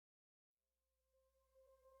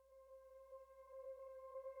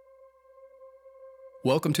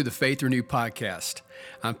Welcome to the Faith Renewed podcast.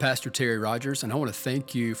 I'm Pastor Terry Rogers, and I want to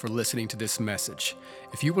thank you for listening to this message.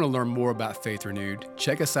 If you want to learn more about Faith Renewed,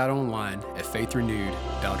 check us out online at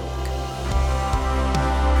faithrenewed.org.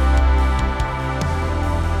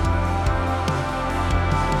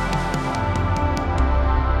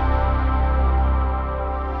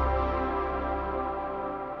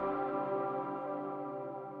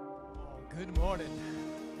 Good morning.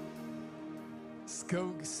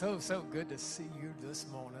 It's so good to see you this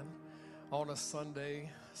morning on a Sunday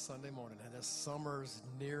morning. And the summer's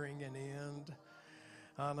nearing an end.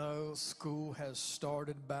 I know school has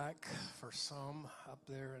started back for some up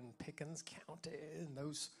there in Pickens County in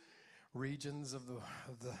those regions of the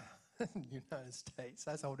United States.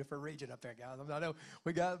 That's a whole different region up there, guys. I know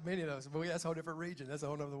we got many of those, but that's a whole different region. That's a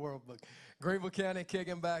whole other world. But Greenville County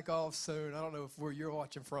kicking back off soon. I don't know where you're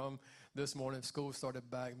watching from this morning. School started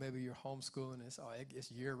back. Maybe you're homeschooling.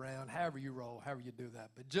 It's year-round. However you roll, however you do that.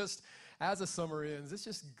 But just as the summer ends, it's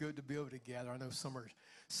just good to be able to gather. I know some are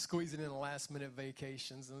squeezing in last-minute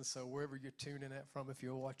vacations, and so wherever you're tuning in from, if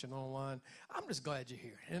you're watching online, I'm just glad you're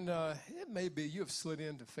here. And it may be you have slid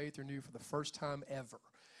into Faith Renewed for the first time ever.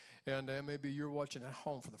 And maybe you're watching at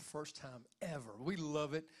home for the first time ever. We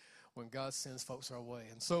love it when God sends folks our way.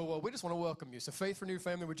 And so we just want to welcome you. So Faith Renewed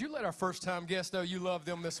family, would you let our first-time guests know you love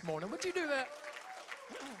them this morning? Would you do that?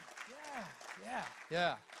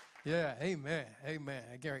 Yeah. Amen.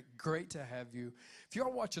 Gary, great to have you. If you're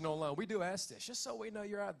watching online, we do ask this, just so we know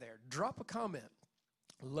you're out there. Drop a comment.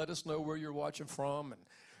 Let us know where you're watching from, and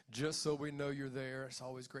just so we know you're there. It's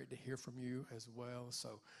always great to hear from you as well.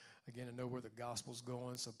 So again, I know where the gospel's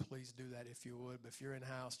going, so please do that if you would. But if you're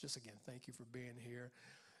in-house, just again, thank you for being here.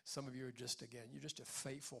 Some of you are you're just a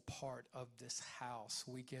faithful part of this house,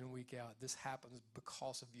 week in, week out. This happens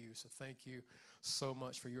because of you, so thank you so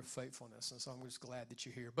much for your faithfulness. And so I'm just glad that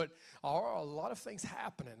you're here. But there are a lot of things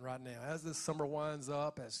happening right now as this summer winds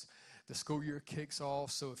up, as the school year kicks off.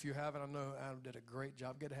 So if you haven't, I know Adam did a great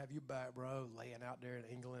job. Good to have you back, bro, laying out there in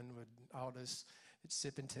England with all this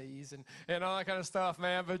sipping teas and all that kind of stuff,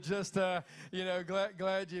 man. But just, glad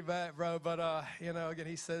you're back, bro. But, again,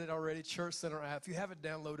 he said it already, Church Center app. If you haven't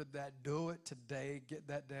downloaded that, do it today. Get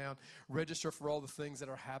that down. Register for all the things that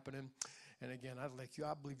are happening. And, again, I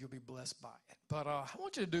believe you'll be blessed by it. But I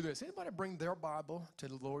want you to do this. Anybody bring their Bible to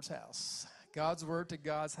the Lord's house? God's Word to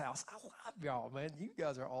God's house. I love y'all, man. You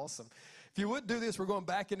guys are awesome. If you would do this, we're going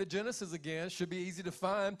back into Genesis again. Should be easy to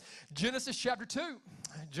find. Genesis chapter 2.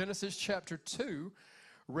 Genesis chapter 2.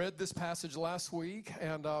 Read this passage last week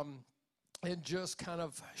and just kind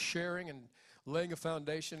of sharing and laying a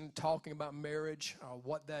foundation, talking about marriage,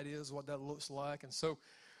 what that is, what that looks like. And so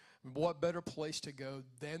what better place to go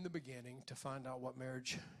than the beginning to find out what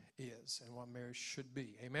marriage is and what marriage should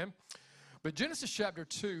be. Amen? But Genesis chapter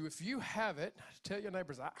 2, if you have it, tell your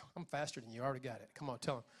neighbors, I'm faster than you. I already got it. Come on,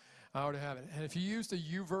 tell them. I already have it. And if you use the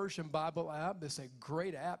YouVersion Bible app, it's a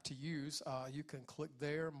great app to use. You can click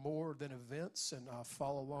there, More Than Events, and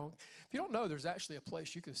follow along. If you don't know, there's actually a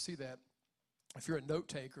place you can see that if you're a note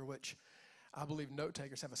taker, which I believe note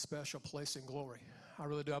takers have a special place in glory. I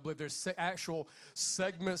really do. I believe there's actual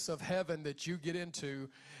segments of heaven that you get into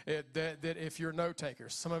that if you're note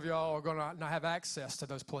takers. Some of y'all are going to not have access to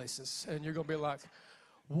those places, and you're going to be like,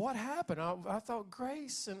 what happened? I thought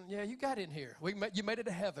grace, and yeah, you got in here. You made it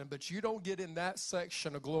to heaven, but you don't get in that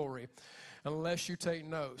section of glory unless you take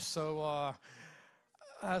notes. So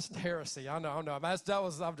that's heresy. I know.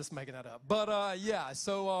 I'm just making that up. But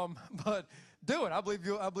but do it. I believe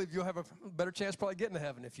you'll have a better chance probably getting to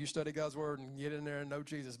heaven if you study God's Word and get in there and know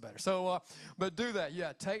Jesus better. So, but do that.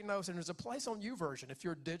 Yeah, take notes. And there's a place on YouVersion if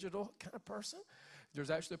you're a digital kind of person. There's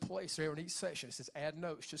actually a place there in each section. It says add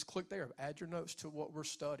notes. Just click there. Add your notes to what we're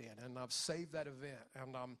studying. And I've saved that event.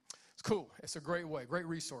 And it's cool. It's a great way, great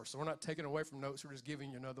resource. So we're not taking away from notes. We're just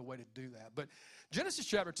giving you another way to do that. But Genesis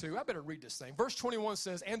chapter 2, I better read this thing. Verse 21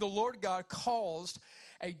 says, and the Lord God caused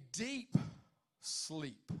a deep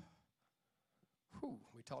sleep.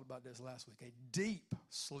 We talked about this last week. A deep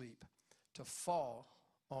sleep to fall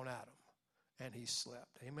on Adam. And he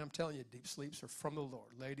slept. Amen. I'm telling you, deep sleeps are from the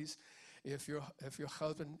Lord. Ladies, if your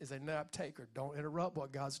husband is a nap taker, don't interrupt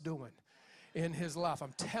what God's doing in his life.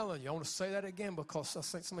 I'm telling you, I want to say that again because I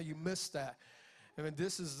think some of you missed that. I mean,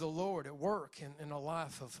 this is the Lord at work in the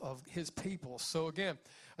life of his people. So again,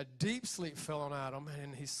 a deep sleep fell on Adam,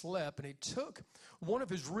 and he slept, and he took one of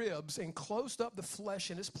his ribs and closed up the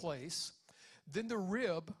flesh in its place. Then the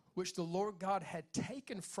rib, which the Lord God had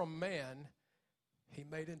taken from man, he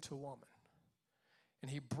made into a woman. And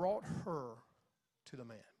he brought her to the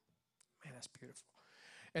man. Man, that's beautiful.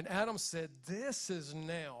 And Adam said, this is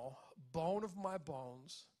now bone of my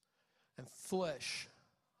bones and flesh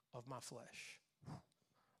of my flesh.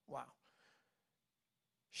 Wow.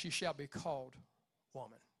 She shall be called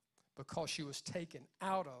woman, because she was taken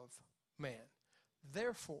out of man.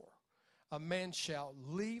 Therefore, a man shall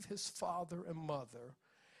leave his father and mother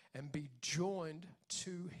and be joined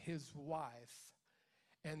to his wife,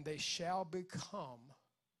 and they shall become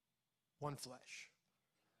one flesh.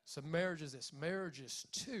 So marriage is this. Marriage is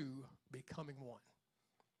two becoming one.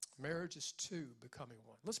 Marriage is two becoming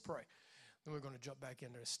one. Let's pray. Then we're going to jump back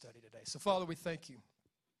into the study today. So, Father, we thank you,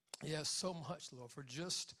 yes, so much, Lord, for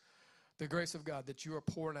just the grace of God that you are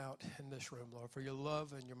pouring out in this room, Lord, for your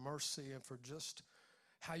love and your mercy, and for just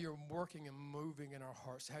how you're working and moving in our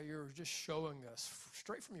hearts, how you're just showing us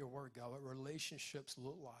straight from your word, God, what relationships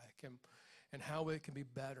look like and how it can be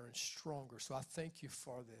better and stronger. So I thank you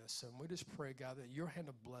for this. And we just pray, God, that your hand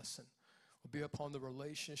of blessing will be upon the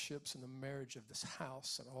relationships and the marriage of this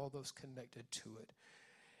house and all those connected to it.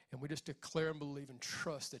 And we just declare and believe and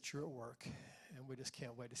trust that you're at work. And we just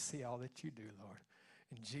can't wait to see all that you do, Lord.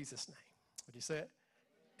 In Jesus' name. Would you say it?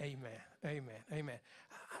 Amen. Amen. Amen.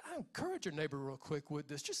 I encourage your neighbor real quick with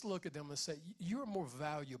this. Just look at them and say, you're more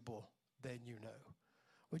valuable than you know.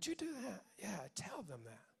 Would you do that? Yeah, tell them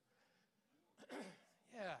that.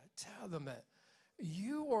 Yeah, tell them that.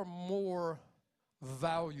 You are more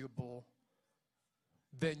valuable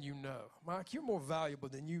than you know. Mike, you're more valuable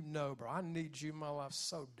than you know, bro. I need you in my life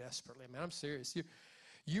so desperately. Man, I'm serious.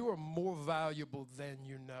 You are more valuable than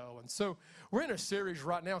you know. And so we're in a series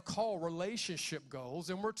right now called Relationship Goals,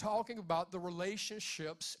 and we're talking about the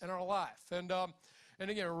relationships in our life. And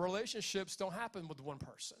again, relationships don't happen with one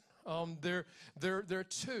person. They're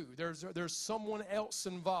two. There's someone else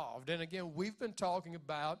involved. And again, we've been talking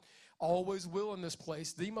about, always will in this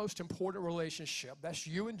place, the most important relationship. That's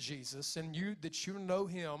you and Jesus, and that you know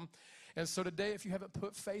him. And so today, if you haven't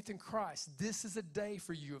put faith in Christ, this is a day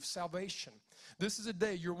for you of salvation. This is a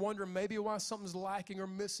day you're wondering maybe why something's lacking or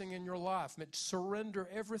missing in your life. And surrender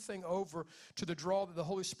everything over to the draw that the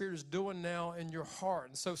Holy Spirit is doing now in your heart.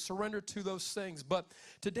 And so surrender to those things. But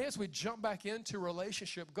today, as we jump back into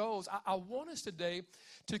relationship goals, I want us today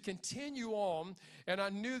to continue on. And I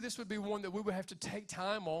knew this would be one that we would have to take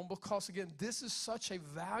time on because, again, this is such a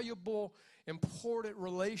valuable, important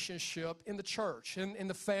relationship in the church, in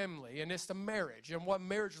the family, and it's the marriage and what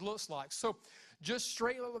marriage looks like. So just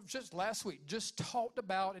last week, just talked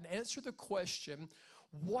about and answered the question,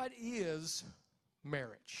 what is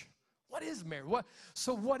marriage? What is marriage?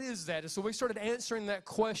 What is that? And so we started answering that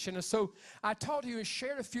question. And so I talked to you and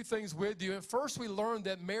shared a few things with you. And first we learned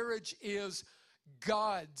that marriage is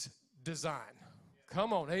God's design.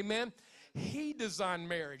 Come on, amen? He designed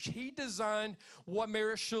marriage. He designed what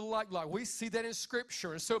marriage should look like. We see that in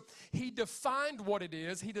Scripture. And so he defined what it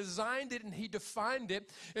is. He designed it and he defined it.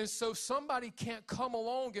 And so somebody can't come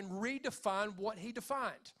along and redefine what he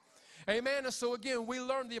defined. Amen. And so again, we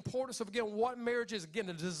learned the importance of, again, what marriage is. Again,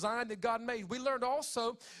 the design that God made. We learned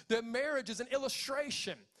also that marriage is an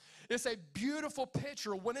illustration. It's a beautiful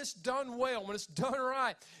picture when it's done well, when it's done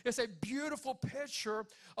right. It's a beautiful picture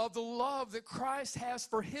of the love that Christ has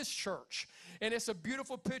for his church. And it's a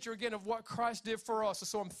beautiful picture, again, of what Christ did for us. And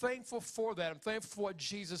so I'm thankful for that. I'm thankful for what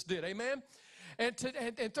Jesus did. Amen? And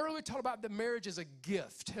thirdly, we talked about that marriage is a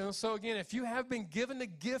gift. And so, again, if you have been given the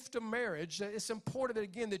gift of marriage, it's important,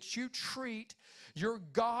 again, that you treat your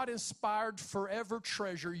God-inspired forever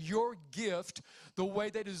treasure, your gift, the way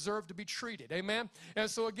they deserve to be treated. Amen? And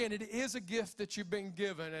so, again, it is a gift that you've been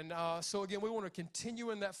given. And so, again, we want to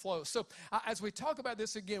continue in that flow. So as we talk about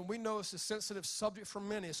this, again, we know it's a sensitive subject for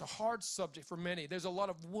many. It's a hard subject for many. There's a lot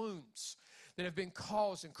of wounds that have been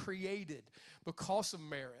caused and created because of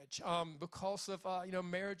marriage, because of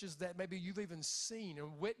marriages that maybe you've even seen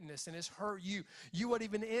and witnessed, and it's hurt you. You weren't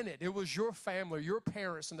even in it. It was your family, your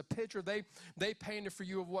parents, and the picture they painted for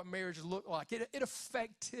you of what marriage looked like. It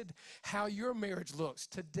affected how your marriage looks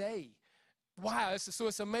today. Wow, so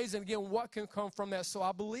it's amazing, again, what can come from that. So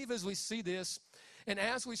I believe as we see this and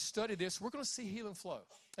as we study this, we're going to see healing flow.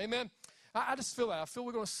 Amen. I just feel that. I feel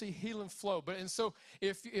we're going to see healing flow. And so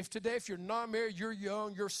if today, if you're not married, you're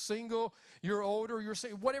young, you're single, you're older, you're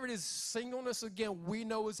single, whatever it is, singleness, again, we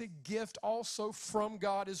know is a gift also from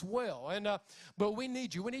God as well. And but we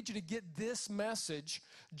need you. We need you to get this message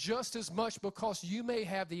just as much because you may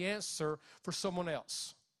have the answer for someone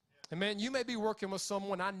else. Amen. You may be working with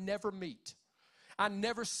someone I never meet. I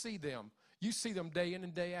never see them. You see them day in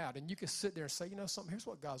and day out. And you can sit there and say, you know something, here's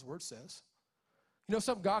what God's word says. You know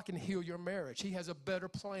something? God can heal your marriage. He has a better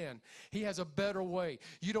plan. He has a better way.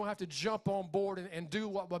 You don't have to jump on board and do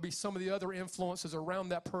what will be some of the other influences around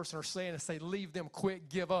that person are saying and say, leave them, quit,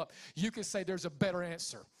 give up. You can say there's a better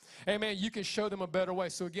answer. Amen. You can show them a better way.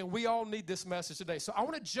 So again, we all need this message today. So I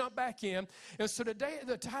want to jump back in. And so today,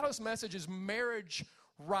 the title of this message is Marriage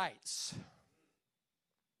Rights.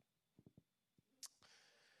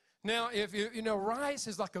 Now, if you know, rights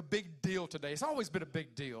is like a big deal today. It's always been a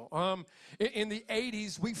big deal. In the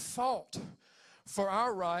 80s, we fought for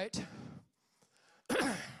our right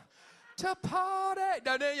to party.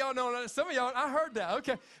 Now, y'all know, some of y'all, I heard that.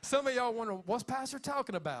 Okay. Some of y'all wonder, what's Pastor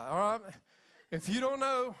talking about? All right. If you don't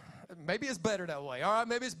know, maybe it's better that way. All right.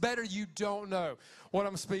 Maybe it's better you don't know what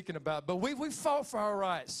I'm speaking about. But we fought for our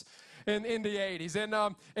rights in the 80s.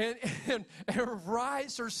 And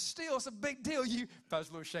rights are still, it's a big deal.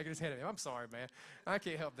 Pastor Lewis shaking his head at me. I'm sorry, man. I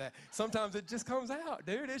can't help that. Sometimes it just comes out,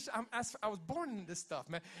 dude. I was born into this stuff,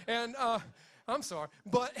 man. And I'm sorry.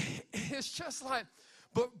 But it's just like,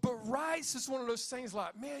 but rights is one of those things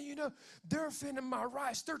like, man, you know, they're offending my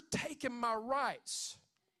rights. They're taking my rights.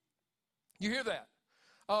 You hear that?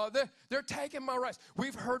 They're taking my rights.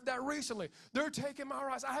 We've heard that recently. They're taking my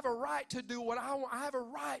rights. I have a right to do what I want. I have a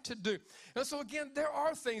right to do. And so again, there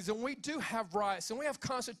are things, and we do have rights, and we have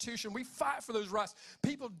Constitution. We fight for those rights.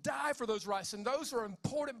 People die for those rights, and those are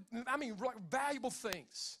important, like valuable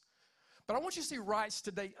things. But I want you to see rights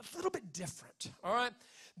today a little bit different, all right?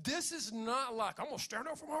 This is not like, I'm going to stand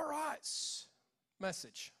up for my rights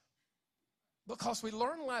message. Because we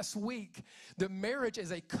learned last week that marriage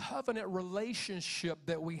is a covenant relationship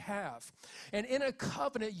that we have. And in a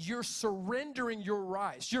covenant, you're surrendering your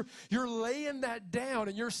rights. You're laying that down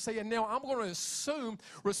and you're saying, now I'm going to assume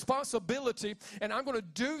responsibility and I'm going to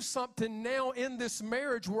do something now in this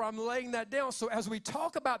marriage where I'm laying that down. So as we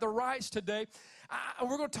talk about the rights today,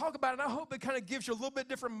 we're going to talk about it, and I hope it kind of gives you a little bit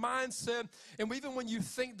different mindset, and even when you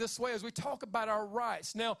think this way, as we talk about our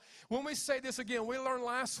rights. Now, when we say this again, we learned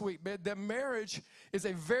last week that marriage is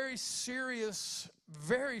a very serious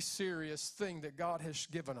thing that God has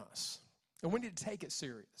given us, and we need to take it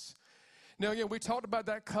serious. Now, again, we talked about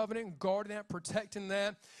that covenant, guarding that, protecting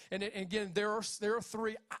that, and again, there are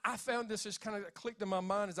three. I found this just kind of clicked in my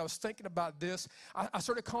mind as I was thinking about this. I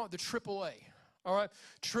started calling it the AAA. All right,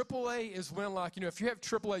 AAA is when, like, you know, if you have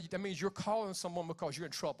AAA, that means you're calling someone because you're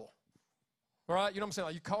in trouble. All right, you know what I'm saying?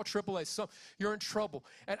 Like, you call AAA, so you're in trouble.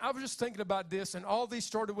 And I was just thinking about this, and all these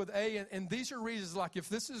started with A, and these are reasons, like, if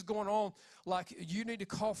this is going on, like, you need to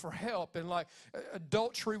call for help, and, like,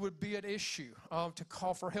 adultery would be an issue to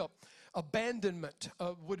call for help. Abandonment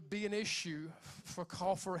would be an issue for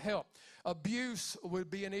call for help. Abuse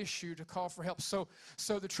would be an issue to call for help. So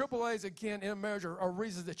the AAAs, again, in a marriage are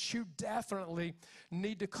reasons that you definitely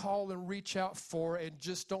need to call and reach out for, and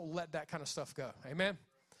just don't let that kind of stuff go. Amen?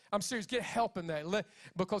 I'm serious. Get help in that.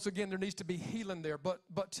 Because, again, there needs to be healing there. But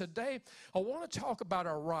today, I want to talk about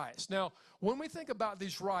our rights. Now, when we think about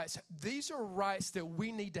these rights, these are rights that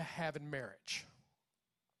we need to have in marriage.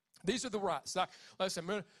 These are the rights. Like I said,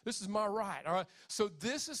 man, this is my right, all right? So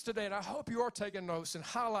this is today, and I hope you are taking notes and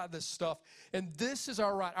highlight this stuff. And this is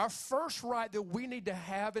our right. Our first right that we need to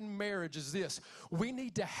have in marriage is this. We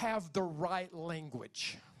need to have the right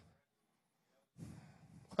language.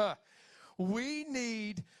 We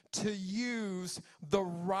need to use the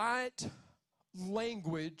right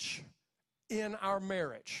language in our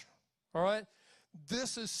marriage, all right?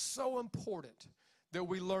 This is so important that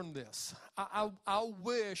we learn this. I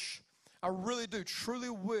wish, I really do, truly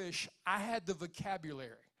wish I had the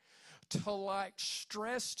vocabulary to, like,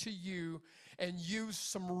 stress to you and use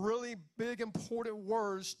some really big, important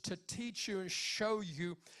words to teach you and show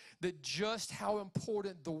you that just how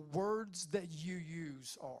important the words that you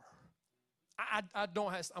use are.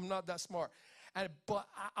 I'm not that smart. But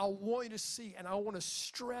I want you to see, and I want to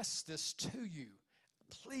stress this to you.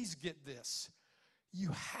 Please get this.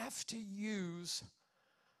 You have to use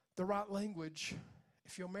the right language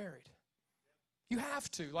if you're married. You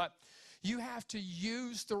have to. Like, you have to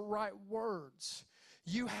use the right words.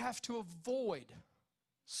 You have to avoid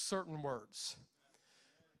certain words.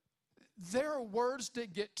 There are words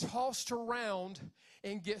that get tossed around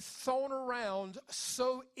and get thrown around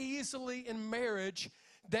so easily in marriage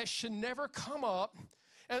that should never come up.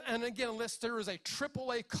 And again, unless there is a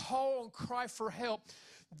AAA call and cry for help,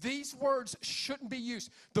 These words shouldn't be used.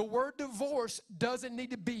 The word divorce doesn't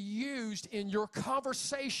need to be used in your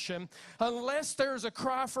conversation unless there's a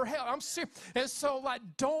cry for help. I'm serious. And so, like,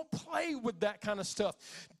 don't play with that kind of stuff.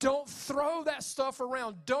 Don't throw that stuff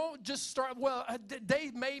around. Don't just start, well,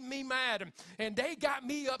 they made me mad, and they got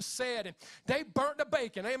me upset, and they burnt the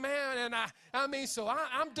bacon. Amen. And I mean, so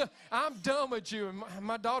I'm done with you. And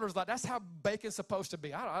my daughter's like, that's how bacon's supposed to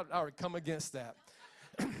be. I already come against that.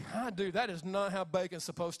 That is not how bacon's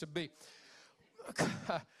supposed to be.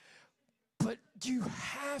 But you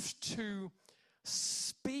have to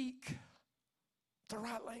speak the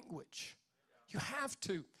right language. You have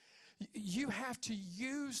to. You have to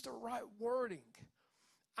use the right wording.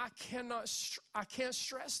 I can't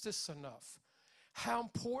stress this enough, how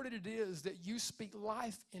important it is that you speak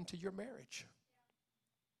life into your marriage.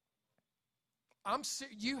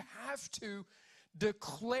 You have to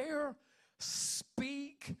declare,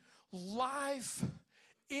 speak life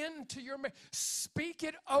into your marriage. Speak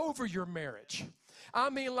it over your marriage. I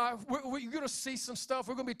mean, like, we're going to see some stuff.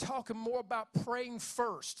 We're going to be talking more about praying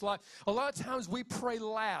first. Like, a lot of times we pray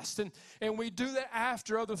last, and we do that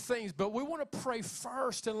after other things. But we want to pray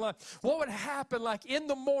first. And, like, what would happen, like, in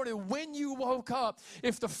the morning when you woke up,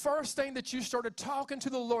 if the first thing that you started talking to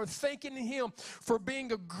the Lord, thanking Him for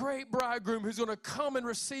being a great bridegroom who's going to come and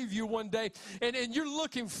receive you one day, and you're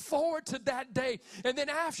looking forward to that day. And then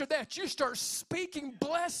after that, you start speaking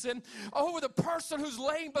blessing over the person who's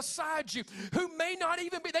laying beside you, who may not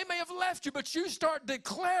even be, they may have left you, but you start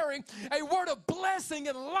declaring a word of blessing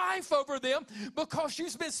and life over them because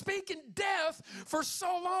you've been speaking death for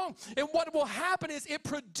so long. And what will happen is it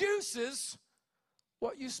produces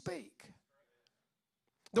what you speak.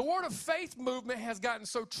 The Word of Faith movement has gotten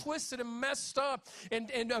so twisted and messed up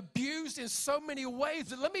and abused in so many ways.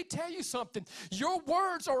 But let me tell you something. Your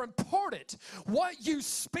words are important. What you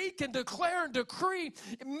speak and declare and decree,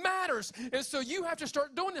 it matters. And so you have to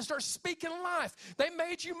start doing this. Start speaking life. They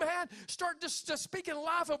made you mad. Start just speaking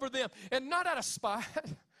life over them. And not out of spite.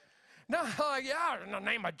 No, yeah, in the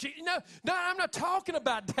name of Jesus. No, I'm not talking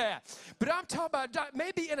about that. But I'm talking about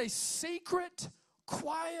maybe in a secret,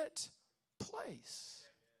 quiet place.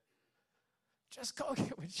 Just go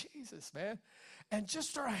get with Jesus, man. And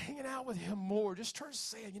just start hanging out with Him more. Just start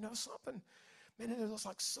saying, you know something? Man, there's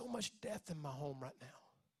like so much death in my home right now.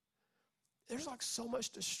 There's like so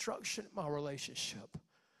much destruction in my relationship.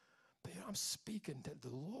 But I'm speaking to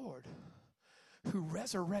the Lord who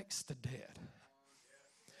resurrects the dead,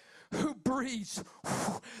 who breathes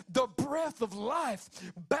the breath of life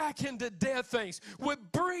back into dead things,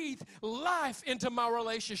 would breathe life into my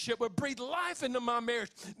relationship, would breathe life into my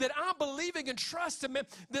marriage, that I'm believing and trusting, man,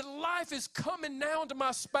 that life is coming now to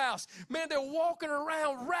my spouse. Man, they're walking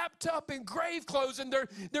around wrapped up in grave clothes, and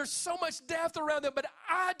there's so much death around them, but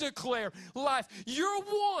I declare life. You're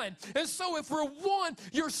one. And so if we're one,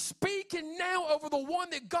 you're speaking now over the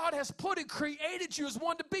one that God has put and created you as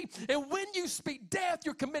one to be. And when you speak death,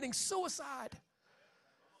 you're committing suicide.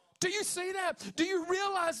 Do you see that? Do you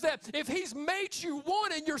realize that if He's made you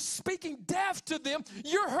one and you're speaking death to them,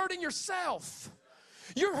 you're hurting yourself?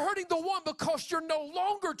 You're hurting the one because you're no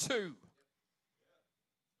longer two.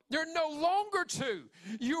 You're no longer two.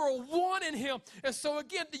 You are one in Him. And so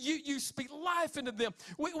again, you speak life into them.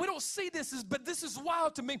 We don't see this, but this is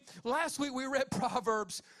wild to me. Last week we read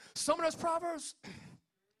Proverbs. Some of those Proverbs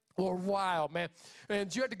or wild, man.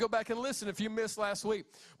 And you had to go back and listen if you missed last week.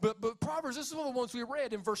 But Proverbs, this is one of the ones we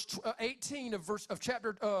read in verse 18 of verse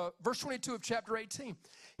 22 of chapter 18.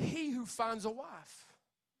 He who finds a wife.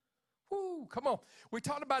 Woo, come on. We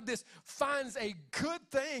talked about this. Finds a good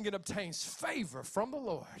thing and obtains favor from the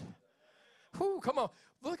Lord. Woo, come on.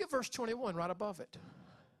 Look at verse 21 right above it.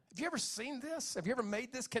 Have you ever seen this? Have you ever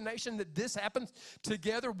made this connection that this happens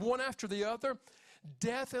together, one after the other?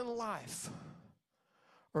 Death and life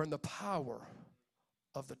are in the power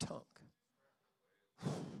of the tongue.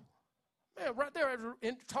 Man, right there,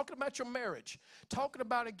 talking about your marriage, talking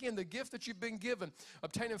about, again, the gift that you've been given,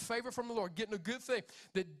 obtaining favor from the Lord, getting a good thing,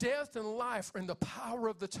 that death and life are in the power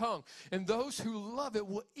of the tongue, and those who love it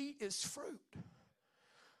will eat its fruit.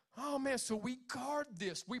 Oh, man, so we guard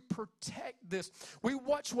this. We protect this. We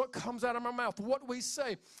watch what comes out of our mouth, what we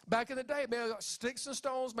say. Back in the day, man, sticks and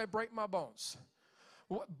stones may break my bones,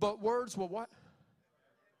 but words will what?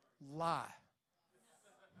 Lie.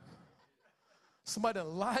 Somebody that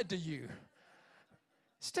lied to you.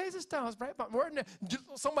 Sticks and stones, right?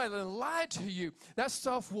 Somebody that lied to you. That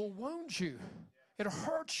stuff will wound you. It'll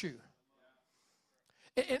hurt you.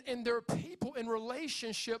 And there are people in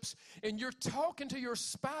relationships, and you're talking to your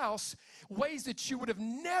spouse ways that you would have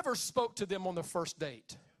never spoke to them on the first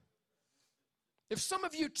date. If some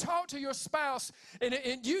of you talk to your spouse,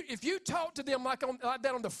 if you talk to them like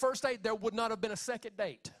that on the first date, there would not have been a second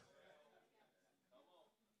date.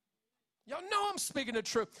 Y'all know I'm speaking the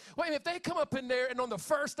truth. Wait, if they come up in there and on the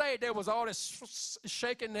first date there was all this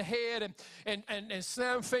shaking the head and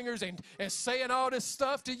snapping fingers and saying all this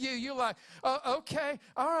stuff to you, you're like, okay,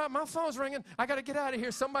 all right, my phone's ringing. I got to get out of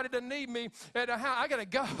here. Somebody doesn't need me at the house. I got to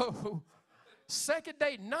go. Second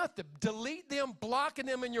date, nothing. Delete them, blocking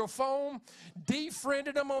them in your phone,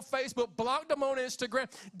 defriended them on Facebook, blocked them on Instagram.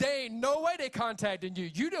 They ain't no way they contacting you.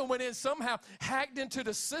 You done went in somehow, hacked into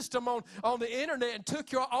the system on the internet and took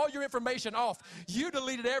all your information off. You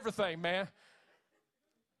deleted everything, man.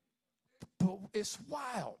 But it's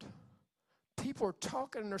wild. People are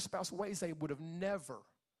talking to their spouse ways they would have never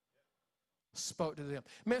spoke to them.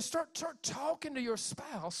 Man, start talking to your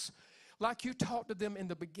spouse like you talked to them in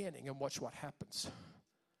the beginning, and watch what happens.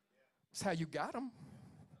 That's how you got them.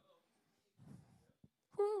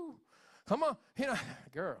 Woo. Come on,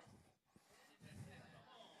 girl.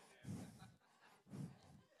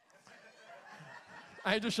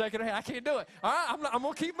 I ain't just shaking her head. I can't do it. All right, I'm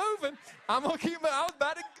going to keep moving. I was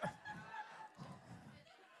about to.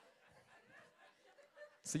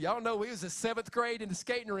 So y'all know we was in 7th grade in the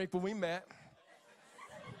skating rink when we met.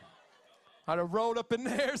 I'd have rolled up in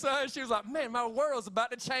there, so she was like, man, my world's about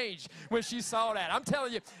to change when she saw that. I'm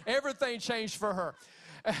telling you, everything changed for her.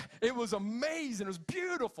 It was amazing. It was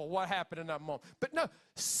beautiful what happened in that moment. But no,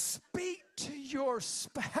 speak to your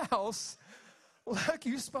spouse like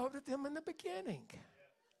you spoke to them in the beginning.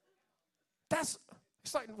 It's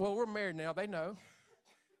like, well, we're married now. They know.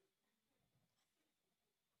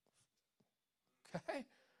 Okay?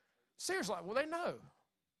 Seriously, well, they know.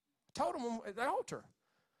 I told them at the altar.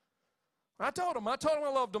 I told them I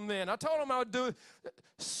loved them then. I told them I would do it.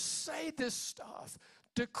 Say this stuff.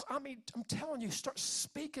 I'm telling you, start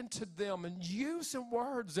speaking to them and using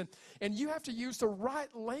words. And you have to use the right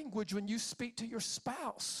language when you speak to your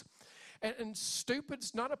spouse. And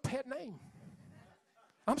stupid's not a pet name.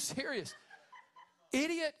 I'm serious.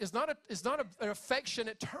 Idiot is not an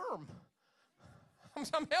affectionate term.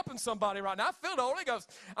 I'm helping somebody right now. I feel the Holy Ghost.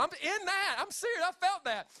 I'm in that. I'm serious. I felt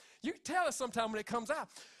that. You can tell us sometime when it comes out.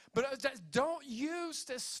 But don't use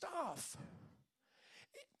this stuff.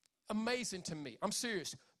 Amazing to me. I'm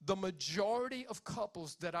serious. The majority of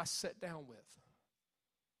couples that I sit down with,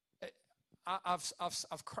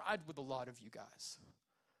 I've cried with a lot of you guys.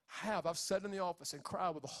 I've sat in the office and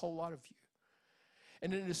cried with a whole lot of you.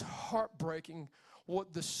 And it is heartbreaking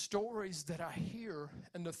what the stories that I hear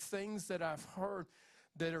and the things that I've heard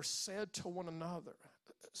that are said to one another.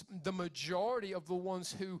 The majority of the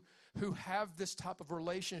ones who have this type of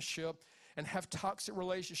relationship and have toxic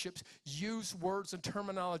relationships use words and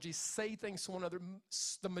terminology, say things to one another.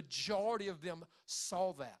 The majority of them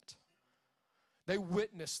saw that. They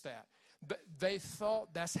witnessed that. They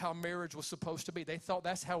thought that's how marriage was supposed to be. They thought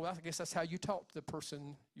that's how you talk to the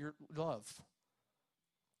person you love.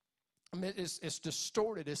 I mean, it's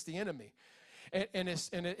distorted. It's the enemy. And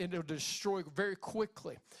it'll destroy very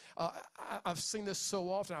quickly. I've seen this so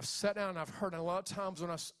often. I've sat down and I've heard, and a lot of times when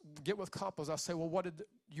I get with couples, I say, well, what did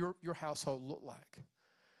your household look like? And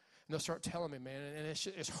they'll start telling me, man, and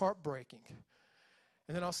it's heartbreaking.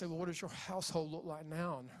 And then I'll say, well, what does your household look like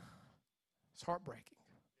now? And it's heartbreaking.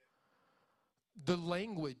 The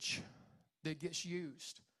language that gets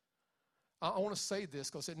used. I want to say this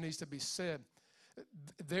because it needs to be said.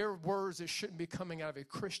 There are words that shouldn't be coming out of a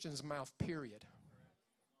Christian's mouth, period.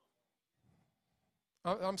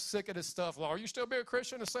 I'm sick of this stuff. Well, are you still be a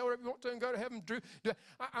Christian and say whatever you want to and go to heaven?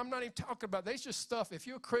 I'm not even talking about that. It's just stuff. If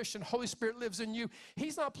you're a Christian, Holy Spirit lives in you.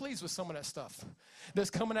 He's not pleased with some of that stuff that's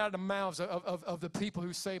coming out of the mouths of the people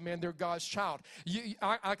who say, man, they're God's child.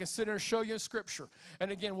 I can sit there and show you in Scripture. And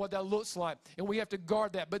again, what that looks like. And we have to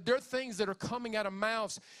guard that. But there are things that are coming out of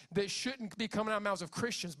mouths that shouldn't be coming out of mouths of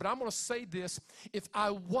Christians. But I'm going to say this. If I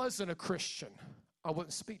wasn't a Christian, I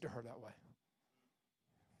wouldn't speak to her that way.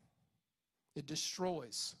 It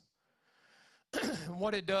destroys. And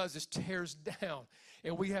what it does is tears down.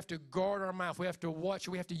 And we have to guard our mouth. We have to watch.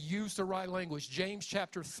 We have to use the right language. James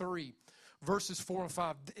chapter 3, verses 4 and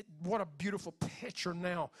 5. What a beautiful picture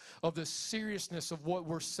now of the seriousness of what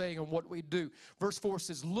we're saying and what we do. Verse 4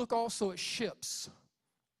 says, look also at ships.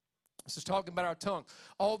 This is talking about our tongue.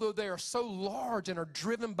 Although they are so large and are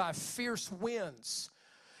driven by fierce winds,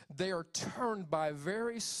 they are turned by a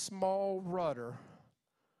very small rudder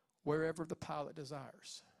wherever the pilot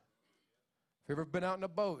desires. Have you ever been out in a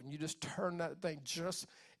boat and you just turn that thing just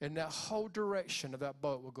in that whole direction of that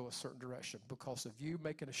boat will go a certain direction because of you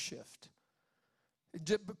making a shift.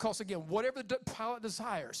 Because, again, whatever the pilot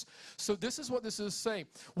desires. So this is what this is saying.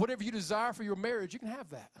 Whatever you desire for your marriage, you can have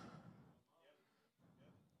that.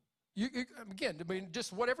 Again, I mean,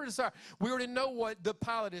 just whatever desire. We already know what the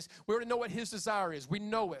pilot is. We already know what his desire is. We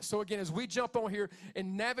know it. So again, as we jump on here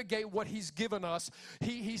and navigate what he's given us,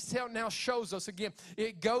 he now shows us, again,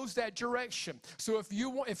 it goes that direction. So if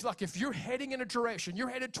you're heading in a direction, you're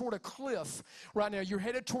headed toward a cliff right now, you're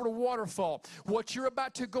headed toward a waterfall, what you're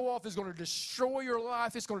about to go off is going to destroy your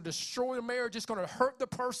life. It's going to destroy your marriage. It's going to hurt the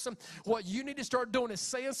person. What you need to start doing is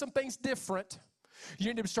saying some things different.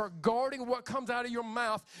 You need to start guarding what comes out of your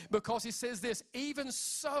mouth, because he says this, even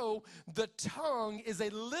so, the tongue is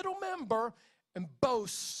a little member and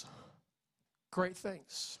boasts great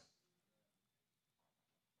things.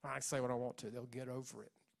 I say what I want to. They'll get over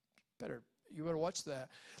it. You better watch that.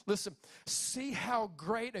 Listen, see how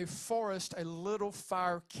great a forest a little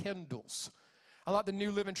fire kindles. I like the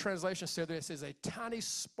New Living Translation said there. It says a tiny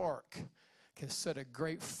spark can set a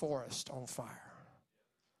great forest on fire.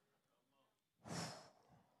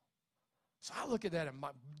 So I look at that in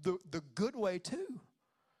the good way too.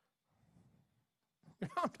 You know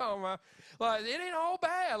what I'm talking about? Like, it ain't all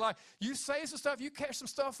bad. Like, you say some stuff, you catch some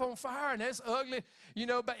stuff on fire, and that's ugly,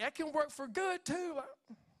 but that can work for good too.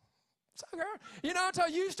 Like, so girl, until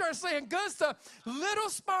you start saying good stuff, little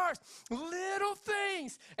sparks, little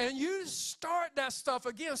things, and you start that stuff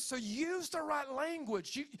again. So use the right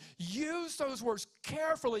language. You use those words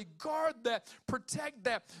carefully. Guard that. Protect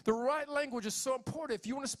that. The right language is so important. If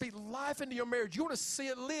you want to speak life into your marriage, you want to see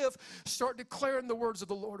it live, start declaring the words of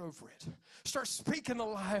the Lord over it. Start speaking the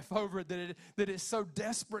life over it that it so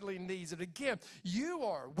desperately needs. And again,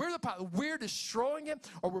 we're destroying it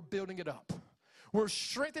or we're building it up. We're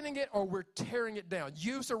strengthening it or we're tearing it down.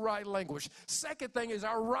 Use the right language. Second thing is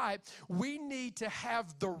we need to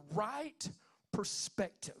have the right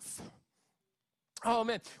perspective. Oh,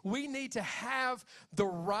 man, we need to have the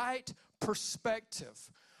right perspective.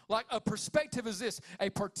 Like, a perspective is this, a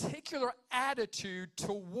particular attitude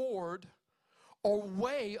toward or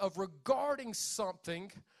way of regarding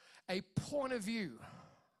something, a point of view.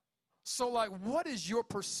 So, like, what is your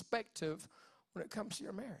perspective when it comes to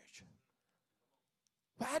your marriage?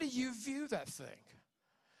 How do you view that thing?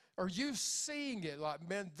 Are you seeing it like,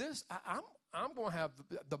 man, I'm going to have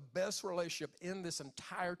the best relationship in this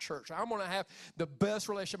entire church. I'm going to have the best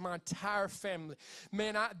relationship in my entire family.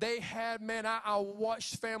 Man, I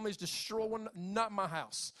watched families destroy one, not my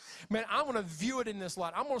house. Man, I want to view it in this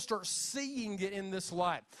light. I'm going to start seeing it in this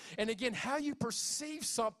light. And again, how you perceive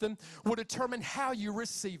something will determine how you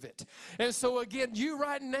receive it. And so again, you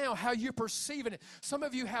right now, how you're perceiving it. Some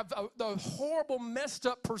of you have the horrible, messed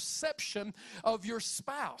up perception of your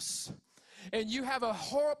spouse. And you have a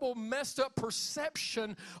horrible, messed up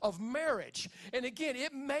perception of marriage. And again,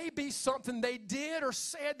 it may be something they did or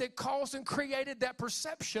said that caused and created that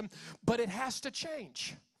perception, but it has to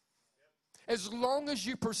change. As long as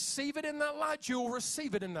you perceive it in that light, you'll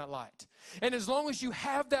receive it in that light. And as long as you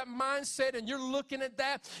have that mindset and you're looking at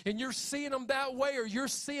that and you're seeing them that way, or you're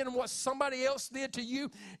seeing what somebody else did to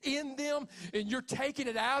you in them and you're taking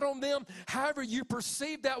it out on them, however you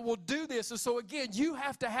perceive that will do this. And so again, you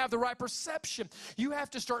have to have the right perception. You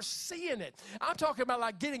have to start seeing it. I'm talking about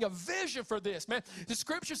like getting a vision for this, man. The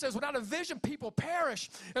scripture says without a vision, people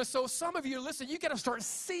perish. And so some of you, listen, you got to start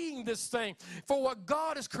seeing this thing for what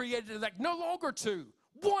God has created, like no longer two.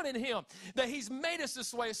 One in him, that he's made us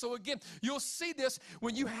this way. So again, you'll see this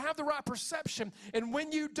when you have the right perception, and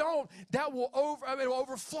when you don't, that will it'll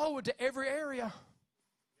overflow into every area.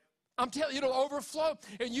 I'm telling you, it'll overflow.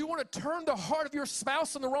 And you want to turn the heart of your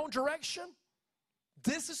spouse in the wrong direction?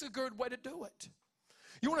 This is a good way to do it.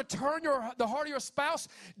 You want to turn the heart of your spouse,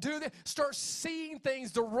 do that, start seeing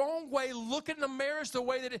things the wrong way, looking at the marriage the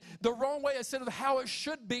wrong way instead of how it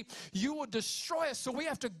should be, you will destroy it. So we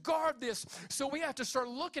have to guard this. So we have to start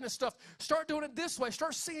looking at stuff, start doing it this way,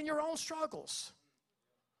 start seeing your own struggles.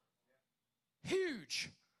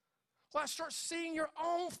 Huge. Like, start seeing your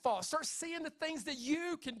own faults. Start seeing the things that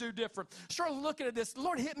you can do different. Start looking at this. The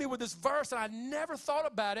Lord hit me with this verse, and I never thought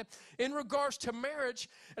about it in regards to marriage.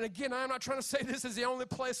 And again, I'm not trying to say this is the only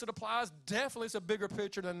place it applies. Definitely, it's a bigger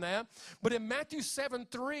picture than that. But in Matthew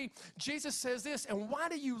 7:3, Jesus says this, and why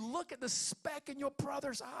do you look at the speck in your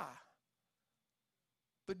brother's eye,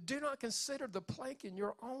 but do not consider the plank in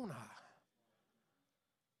your own eye?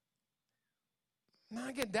 Now,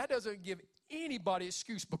 again, that doesn't give anybody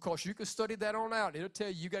excuse, because you can study that on out. It'll tell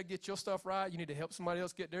you got to get your stuff right. You need to help somebody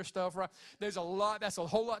else get their stuff right. That's a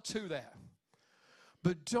whole lot to that.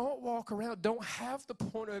 But don't walk around, don't have the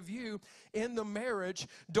point of view in the marriage.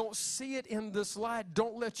 Don't see it in this light.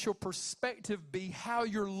 Don't let your perspective be how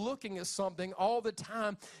you're looking at something all the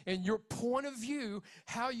time. And your point of view,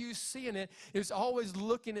 how you seeing it, is always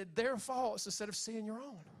looking at their faults instead of seeing your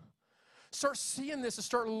own. Start seeing this and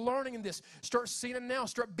start learning this. Start seeing it now.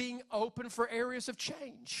 Start being open for areas of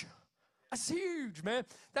change. That's huge, man.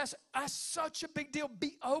 That's such a big deal.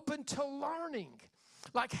 Be open to learning.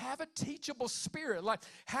 Like, have a teachable spirit. Like,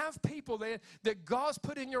 have people that God's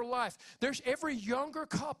put in your life. There's every younger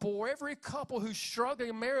couple or every couple who's struggling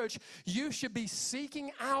in marriage, you should be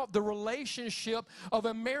seeking out the relationship of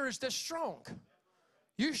a marriage that's strong.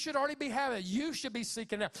 You should already be having it. You should be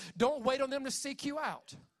seeking it out. Don't wait on them to seek you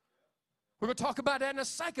out. We're going to talk about that in a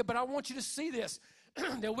second, but I want you to see this.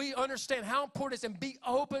 That we understand how important it is and be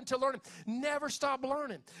open to learning. Never stop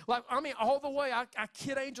learning. Like, I mean, all the way, I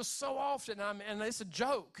kid Angel so often, and it's a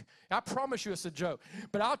joke. I promise you it's a joke.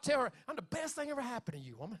 But I'll tell her, I'm the best thing ever happened to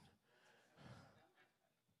you, woman.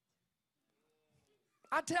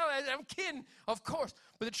 I tell her, I'm kidding, of course.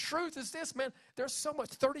 But the truth is this, man, there's so much,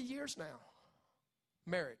 30 years now,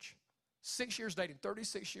 marriage. 6 years dating,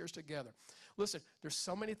 36 years together. Listen, there's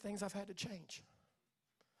so many things I've had to change.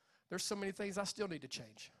 There's so many things I still need to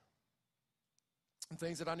change. And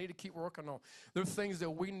things that I need to keep working on. There are things that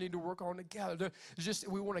we need to work on together.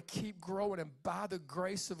 We want to keep growing, and by the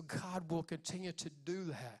grace of God, we'll continue to do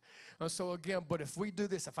that. And so again, but if we do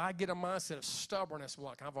this, if I get a mindset of stubbornness,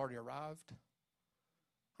 like I've already arrived.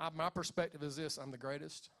 My perspective is this: I'm the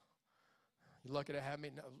greatest. You're lucky to have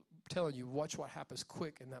me. No, I'm telling you, watch what happens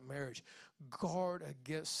quick in that marriage. Guard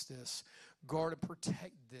against this. Guard and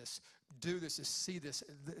protect this. Do this and see this.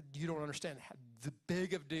 You don't understand how the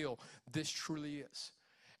big of deal this truly is.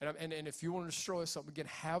 And if you want to destroy something, again,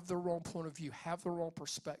 have the wrong point of view. Have the wrong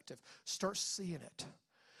perspective. Start seeing it.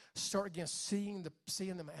 Start again seeing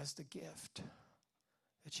them as the gift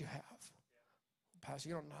that you have. Pastor,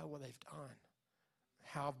 you don't know what they've done.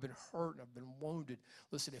 How I've been hurt and I've been wounded.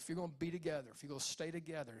 Listen, if you're going to be together, if you're going to stay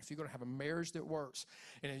together, if you're going to have a marriage that works,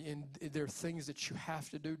 and there are things that you have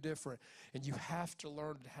to do different, and you have to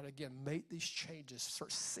learn how to, again, make these changes,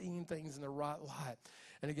 start seeing things in the right light.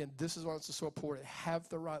 And again, this is why it's so important. Have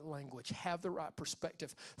the right language. Have the right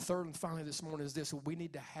perspective. Third and finally this morning is this: we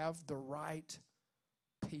need to have the right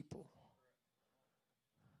people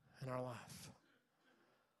in our life.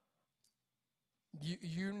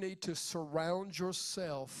 You need to surround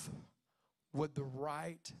yourself with the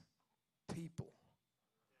right people.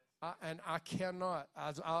 I cannot.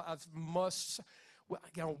 I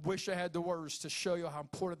wish I had the words to show you how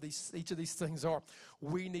important each of these things are.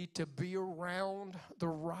 We need to be around the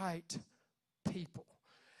right people.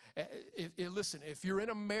 Listen, if you're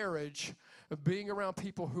in a marriage, being around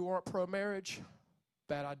people who aren't pro-marriage,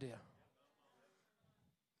 bad idea.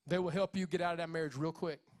 They will help you get out of that marriage real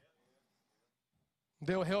quick.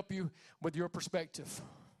 They'll help you with your perspective.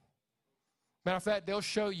 Matter of fact, they'll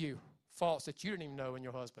show you faults that you didn't even know in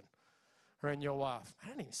your husband or in your wife. I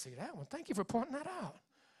didn't even see that one. Thank you for pointing that out.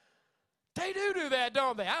 They do that,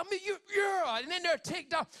 don't they? I mean, yeah. And then they're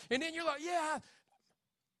ticked off. And then you're like, yeah.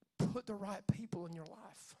 Put the right people in your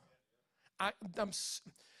life.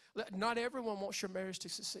 Not everyone wants your marriage to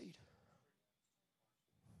succeed.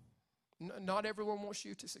 Not everyone wants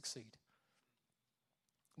you to succeed.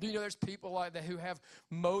 Do you know there's people like that who have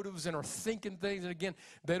motives and are thinking things, and again,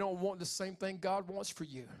 they don't want the same thing God wants for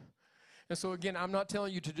you. And so again, I'm not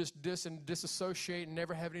telling you to just disassociate and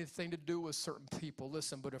never have anything to do with certain people.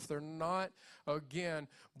 Listen, but if they're not, again,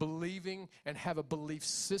 believing and have a belief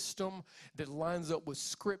system that lines up with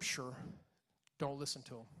Scripture, don't listen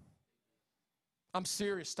to them. I'm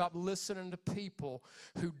serious. Stop listening to people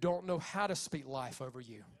who don't know how to speak life over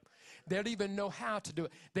you. They don't even know how to do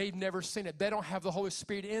it. They've never seen it. They don't have the Holy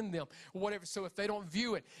Spirit in them. Whatever. So if they don't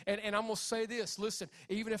view it, and I'm going to say this, listen,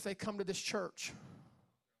 even if they come to this church,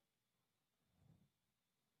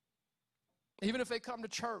 even if they come to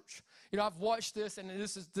church, you know, I've watched this, and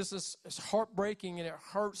this is it's heartbreaking, and it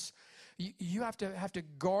hurts. You have to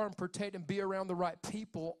guard and protect and be around the right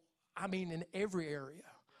people. I mean, in every area.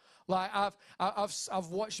 Like I've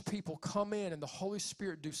watched people come in, and the Holy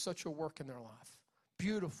Spirit do such a work in their life.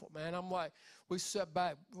 Beautiful, man. I'm like, we sit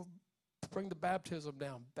back, bring the baptism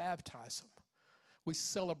down, baptize them. We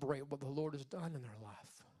celebrate what the Lord has done in their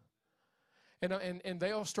life. And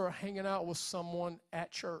they'll start hanging out with someone at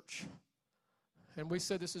church. And we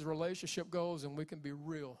said this is relationship goals, and we can be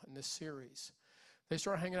real in this series. They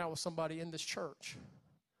start hanging out with somebody in this church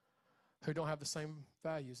who don't have the same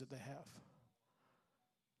values that they have.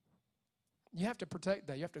 You have to protect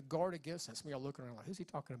that. You have to guard against that. Some of y'all looking around like, who's he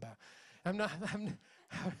talking about?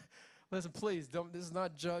 Listen, please, don't. This is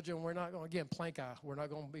not judging. We're not going, again, plank eye. We're not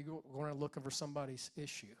going to be going looking for somebody's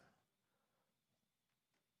issue.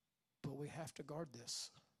 But we have to guard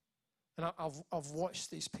this. And I've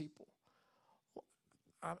watched these people.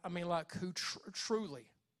 I mean, like who truly,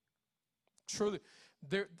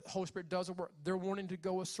 the Holy Spirit doesn't work. They're wanting to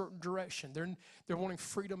go a certain direction. They're wanting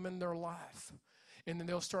freedom in their life. And then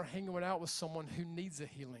they'll start hanging out with someone who needs a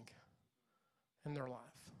healing in their life.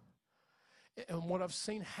 And what I've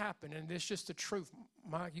seen happen, and it's just the truth.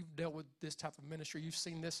 Mike, you've dealt with this type of ministry. You've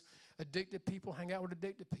seen this. Addicted people hang out with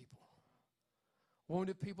addicted people.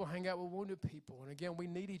 Wounded people hang out with wounded people. And again, we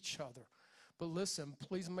need each other. But listen,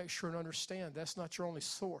 please make sure and understand that's not your only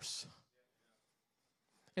source.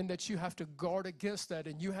 And that you have to guard against that.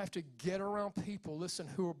 And you have to get around people, listen,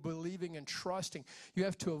 who are believing and trusting. You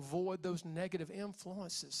have to avoid those negative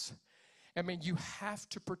influences. I mean, you have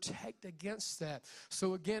to protect against that.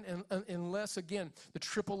 So again, unless, again, the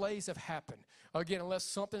AAAs have happened, again, unless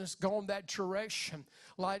something has gone that direction,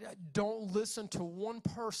 like, don't listen to one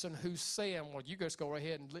person who's saying, well, you guys go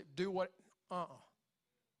ahead and do what, I'm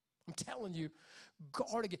telling you,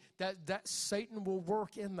 guard against that Satan will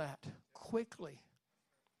work in that quickly.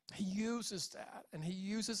 He uses that, and he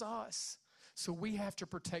uses us. So we have to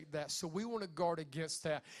protect that. So we want to guard against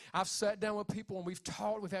that. I've sat down with people and we've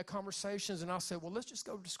talked, we've had conversations, and I said, well, let's just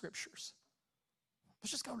go to the scriptures.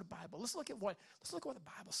 Let's just go to the Bible. Let's look at what the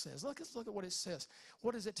Bible says. Let's look at what it says.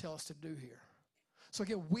 What does it tell us to do here? So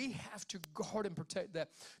again, we have to guard and protect that.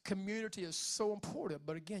 Community is so important,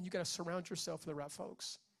 but again, you got to surround yourself with the right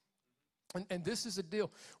folks. And this is the deal.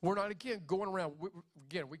 We're not, again, going around.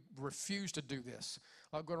 We refuse to do this.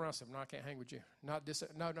 I'll go around and say, no, I can't hang with you. Not this.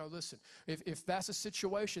 No, listen. If that's a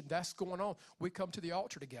situation that's going on, we come to the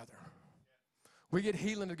altar together. We get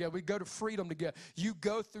healing together. We go to freedom together. You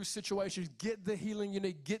go through situations. Get the healing you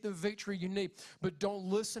need. Get the victory you need. But don't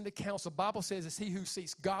listen to counsel. The Bible says it's he who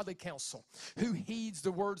seeks godly counsel, who heeds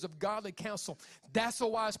the words of godly counsel. That's a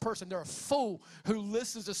wise person. They're a fool who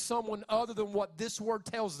listens to someone other than what this word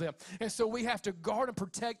tells them. And so we have to guard and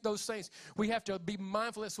protect those things. We have to be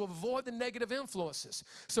mindful to avoid the negative influences.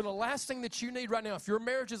 So the last thing that you need right now, if your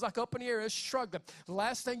marriage is like up in the air, is struggling, the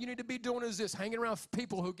last thing you need to be doing is this, hanging around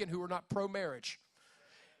people who are not pro-marriage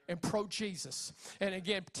and pro-Jesus. And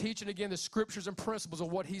again, teaching again the scriptures and principles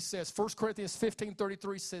of what he says. 1 Corinthians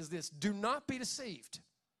 15:33 says this, do not be deceived.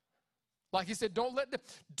 Like he said,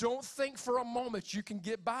 don't think for a moment you can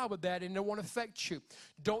get by with that and it won't affect you.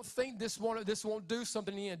 Don't think this won't do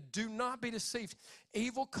something in the end. Do not be deceived.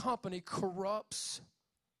 Evil company corrupts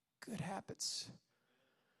good habits.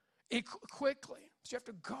 Quickly. So you have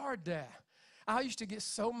to guard that. I used to get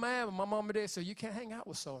so mad when my mom and dad said, you can't hang out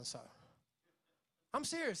with so-and-so. I'm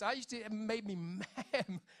serious. It made me mad.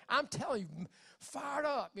 I'm telling you, fired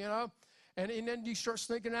up, you know. And then you start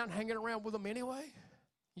sneaking out and hanging around with them anyway.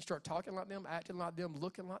 You start talking like them, acting like them,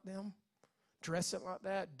 looking like them, dressing like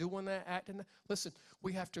that, doing that, acting that. Listen,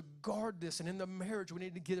 we have to guard this. And in the marriage, we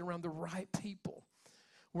need to get around the right people.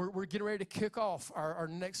 We're getting ready to kick off our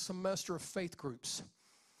next semester of faith groups.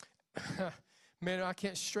 Man, I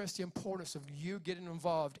can't stress the importance of you getting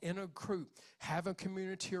involved in a group, having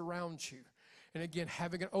community around you. And again,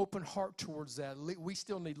 having an open heart towards that. We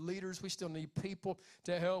still need leaders. We still need people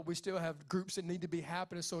to help. We still have groups that need to be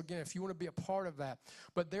happening. So again, if you want to be a part of that.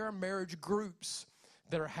 But there are marriage groups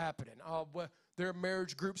that are happening. There are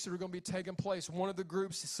marriage groups that are going to be taking place. One of the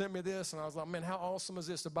groups sent me this, and I was like, man, how awesome is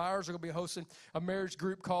this? The buyers are going to be hosting a marriage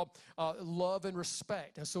group called Love and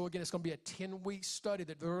Respect. And so, again, it's going to be a 10-week study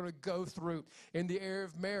that they're going to go through in the area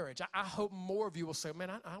of marriage. I hope more of you will say, man,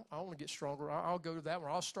 I want to get stronger. I'll go to that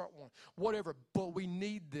one. I'll start one. Whatever. But we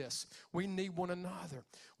need this. We need one another.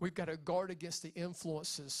 We've got to guard against the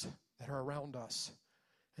influences that are around us.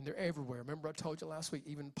 And they're everywhere. Remember I told you last week,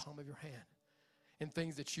 even the palm of your hand. And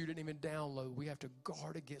things that you didn't even download. We have to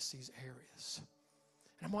guard against these areas.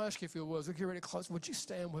 And I'm going to ask you if you will, as we get ready to close, would you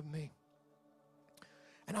stand with me?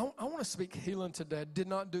 And I want to speak healing today. Did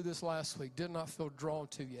not do this last week. Did not feel drawn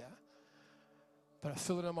to yet. But I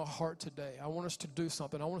feel it in my heart today. I want us to do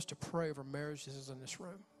something. I want us to pray over marriages in this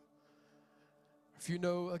room. If you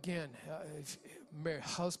know, again, if married,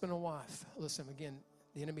 husband and wife, listen, again,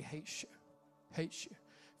 the enemy hates you. Hates you.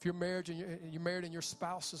 If you're married and your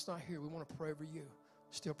spouse is not here, we want to pray over you.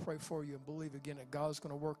 Still pray for you and believe again that God's going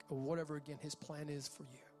to work or whatever again His plan is for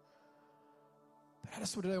you. But I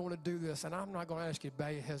just today want to do this, and I'm not going to ask you to bow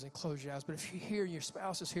your heads and close your eyes. But if you're here and your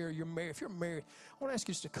spouse is here, you're married. If you're married, I want to ask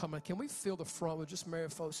you just to come in. Can we fill the front with just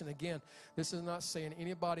married folks? And again, this is not saying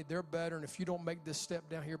anybody they're better. And if you don't make this step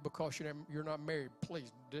down here because you're not married,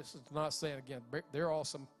 please. This is not saying again they're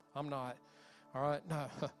awesome. I'm not. All right, no.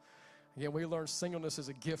 Again, we learn singleness is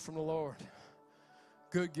a gift from the Lord.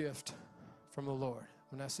 Good gift from the Lord.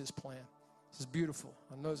 And that's His plan. This is beautiful.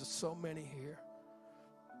 I know there's so many here.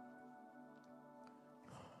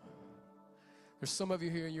 There's some of you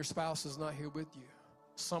here and your spouse is not here with you.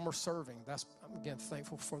 Some are serving. I'm again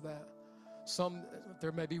thankful for that. Some,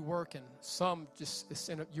 there may be working. Some just,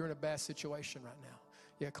 you're in a bad situation right now.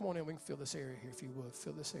 Yeah, come on in. We can fill this area here if you would.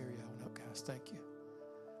 Fill this area up, guys. Thank you.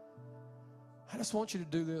 I just want you to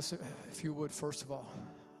do this, if you would, first of all.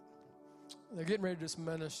 They're getting ready to just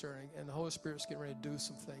minister, and the Holy Spirit's getting ready to do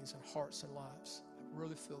some things in hearts and lives. I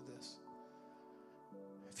really feel this.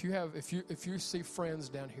 If you see friends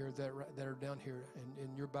down here that are down here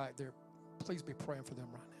and you're back there, please be praying for them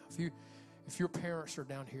right now. If your parents are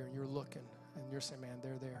down here and you're looking and you're saying, man,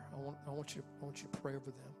 they're there, I want you to pray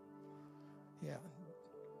over them. Yeah.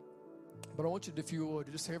 But I want you to, if you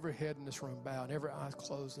would, just every head in this room bow and every eye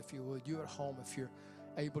closed, if you would. You at home, if you're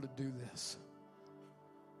able to do this,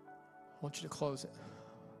 I want you to close it.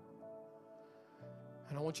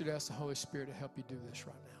 And I want you to ask the Holy Spirit to help you do this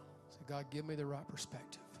right now. Say, God, give me the right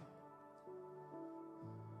perspective.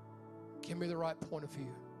 Give me the right point of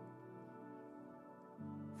view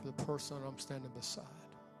for the person I'm standing beside,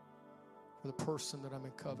 for the person that I'm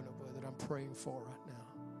in covenant with, that I'm praying for right now.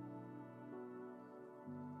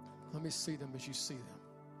 Let me see them as you see them.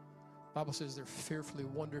 The Bible says they're fearfully,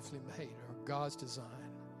 wonderfully made, or God's design,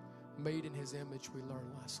 made in His image, we learned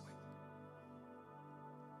last week.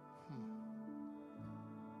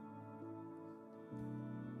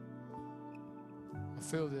 I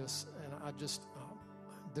feel this, and I just,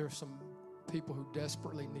 there's some people who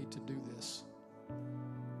desperately need to do this.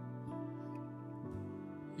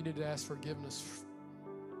 You need to ask forgiveness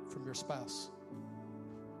from your spouse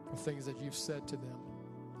for things that you've said to them,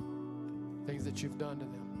 things that you've done to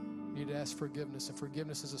them. You need to ask forgiveness, and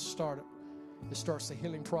forgiveness is a startup. It starts the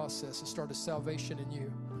healing process. It starts salvation in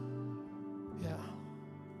you. Yeah.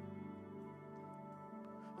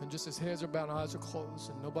 And just as heads are bowed and eyes are closed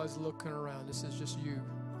and nobody's looking around, this is just you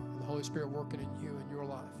and the Holy Spirit working in you and your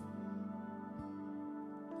life.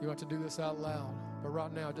 You have to do this out loud. But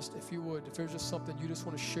right now, just if you would, if there's just something you just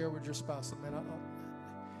want to share with your spouse, man,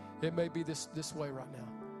 it may be this way right now.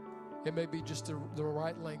 It may be just the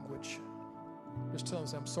right language. Just tell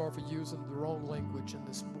them, I'm sorry for using the wrong language in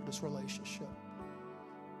this relationship.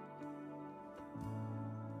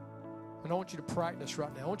 And I want you to practice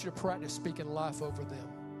right now. I want you to practice speaking life over them.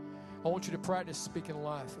 I want you to practice speaking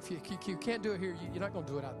life. If you can't do it here, you're not going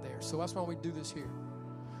to do it out there. So that's why we do this here.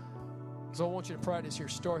 So I want you to practice here.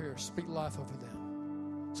 Start here. Speak life over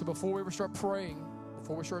them. So before we ever start praying,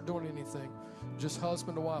 before we start doing anything, just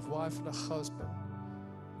husband to wife, wife to husband.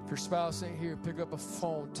 If your spouse ain't here, pick up a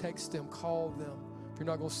phone, text them, call them. If you're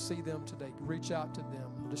not going to see them today, reach out to them.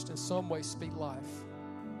 Just in some way, speak life.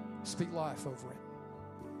 Speak life over it.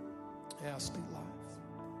 Yeah, speak life.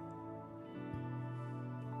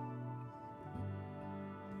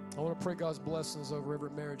 I want to pray God's blessings over every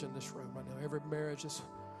marriage in this room right now. Every marriage is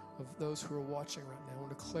of those who are watching right now. I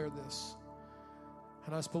want to declare this.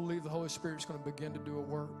 And I just believe the Holy Spirit is going to begin to do a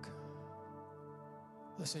work.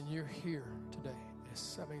 Listen, you're here today.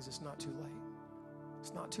 That means it's not too late.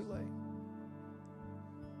 It's not too late.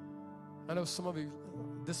 I know some of you,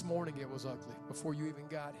 this morning it was ugly. Before you even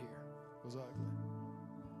got here, it was ugly.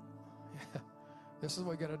 Yeah. This is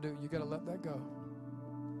what you got to do. You got to let that go.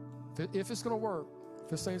 If it's going to work, if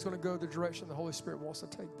this thing's going to go the direction the Holy Spirit wants to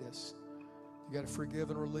take this, you got to forgive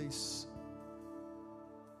and release.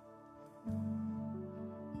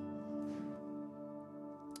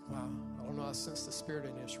 Wow. I don't know. I sense the Spirit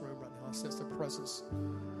in this room right now. I sense the presence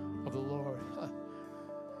of the Lord.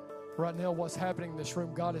 Right now, what's happening in this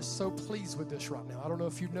room, God is so pleased with this right now. I don't know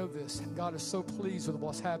if you know this. God is so pleased with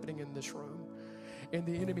what's happening in this room. And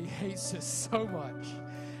the enemy hates us so much.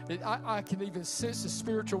 I can even sense the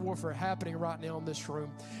spiritual warfare happening right now in this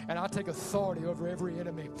room. And I take authority over every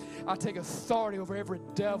enemy. I take authority over every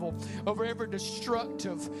devil, over every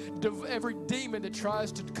destructive, every demon that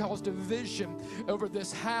tries to cause division over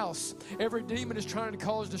this house. Every demon is trying to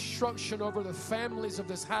cause destruction over the families of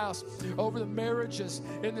this house, over the marriages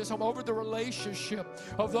in this home, over the relationship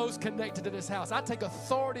of those connected to this house. I take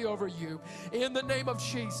authority over you in the name of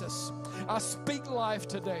Jesus. I speak life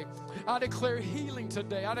today. I declare healing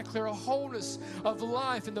today. I declare a wholeness of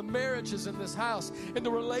life in the marriages in this house, in the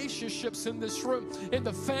relationships in this room, in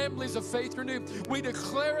the families of Faith Renewed. We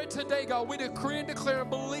declare it today, God. We decree and declare and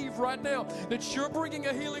believe right now that you're bringing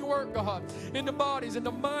a healing work, God, into bodies,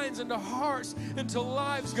 into minds, into hearts, into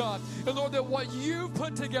lives, God. And Lord, that what you've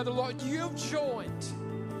put together, Lord, you've joined.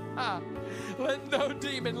 Let no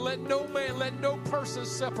demon, let no man, let no person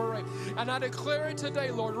separate. And I declare it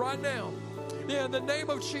today, Lord, right now. Yeah, in the name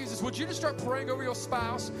of Jesus, would you just start praying over your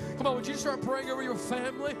spouse? Come on, would you start praying over your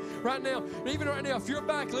family right now? And even right now, if you're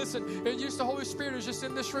back, listen, and just the Holy Spirit is just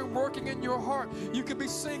in this room working in your heart. You could be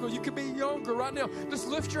single, you could be younger right now. Just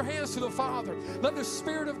lift your hands to the Father. Let the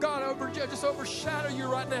Spirit of God just overshadow you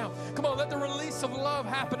right now. Come on, let the release of love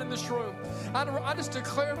happen in this room. I just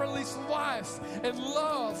declare and release life and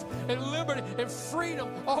love and liberty and freedom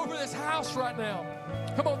over this house right now.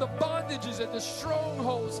 Come on, the bondages and the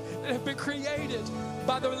strongholds that have been created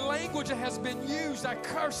by the language that has been used, I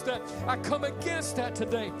curse that. I come against that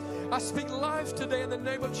today. I speak life today in the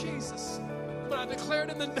name of Jesus. But I declare it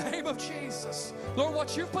in the name of Jesus. Lord,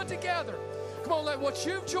 what you've put together, come on, let what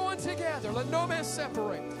you've joined together, let no man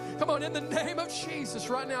separate. Come on, in the name of Jesus,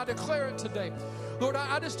 right now, I declare it today. Lord,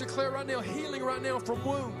 I just declare right now healing right now from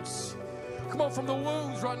wounds. Come on, from the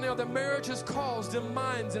wounds right now that marriage has caused in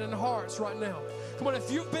minds and in hearts right now. Come on,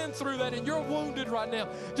 if you've been through that and you're wounded right now,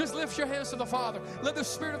 just lift your hands to the Father. Let the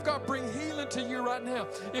Spirit of God bring healing to you right now.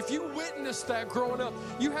 If you witnessed that growing up,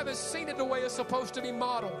 you haven't seen it the way it's supposed to be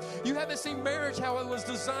modeled. You haven't seen marriage how it was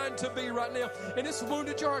designed to be right now. And it's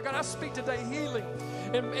wounded your heart. God, I speak today healing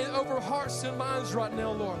and over hearts and minds right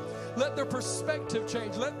now, Lord. Let their perspective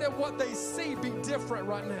change. Let what they see be different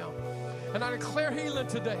right now. And I declare healing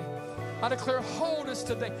today. I declare wholeness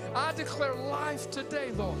today. I declare life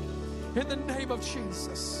today, Lord. In the name of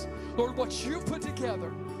Jesus. Lord, what you put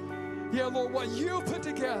together. Yeah, Lord, what you put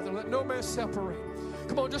together, let no man separate.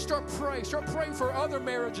 Come on, just start praying. Start praying for other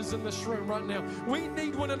marriages in this room right now. We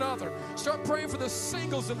need one another. Start praying for the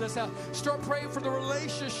singles in this house. Start praying for the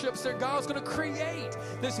relationships that God's going to create.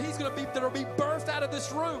 That'll be birthed out of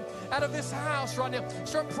this room, out of this house right now.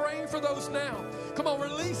 Start praying for those now. Come on,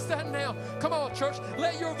 release that now. Come on, church.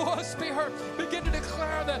 Let your voice be heard. Begin to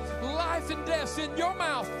declare that life and death's in your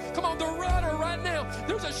mouth. Come on, the rudder right now.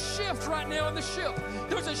 There's a shift right now in the ship.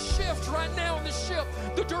 There's a shift right now in the ship.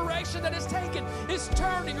 The direction that it's taken is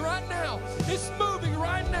turning right now. It's moving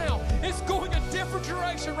right now. It's going a different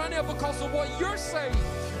direction right now because of what you're saying,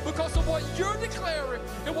 because of what you're declaring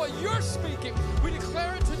and what you're speaking. We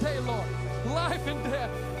declare it today, Lord. Life and death,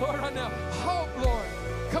 Lord, right now. Hope, Lord.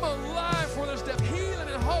 Come on, life where there's death, healing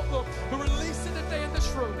and hope, Lord. We release it today in this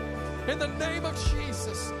room. In the name of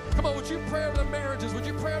Jesus. Come on, would you pray over the marriages? Would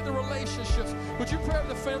you pray over the relationships? Would you pray over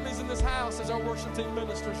the families in this house as our worship team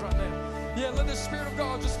ministers right now? Yeah, let the Spirit of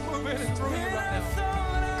God just move in and through you right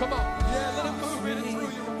now. Come on. Yeah, let it move in and through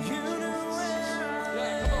you.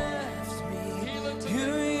 Yeah, come on. Healing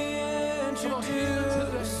today. Come on, healing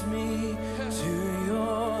today. To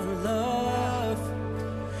your love.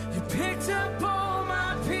 You picked up all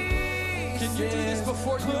my pieces. Can you do this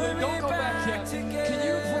before you leave? Don't go back yet. Can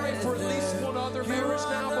you pray for at least one other marriage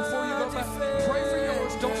now before you go back? Pray for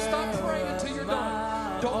yours. Don't stop praying until you're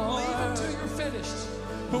done. Don't leave until you're finished.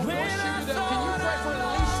 But once you do that, can you pray for at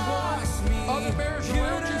least one other marriage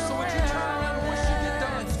around you? So would you turn around and once you get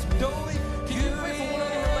done, don't leave. Can you pray for one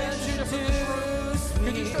other relationship in this room?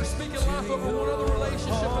 Can you start speaking life over one other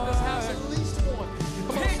relationship in this house? At least one.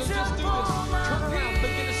 Come on, so just do this. Turn around,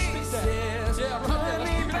 begin to speak that. Yeah, right there. That's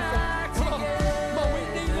beautiful. Come on. Come on, we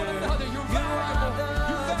need one another. You're valuable.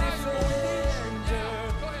 You're valuable. We need you.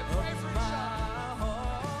 Yeah. Go ahead, pray for each other.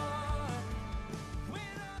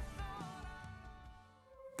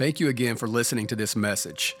 Thank you again for listening to this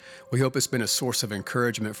message. We hope it's been a source of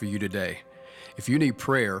encouragement for you today. If you need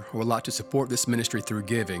prayer or would like to support this ministry through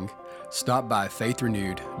giving, stop by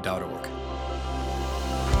faithrenewed.org.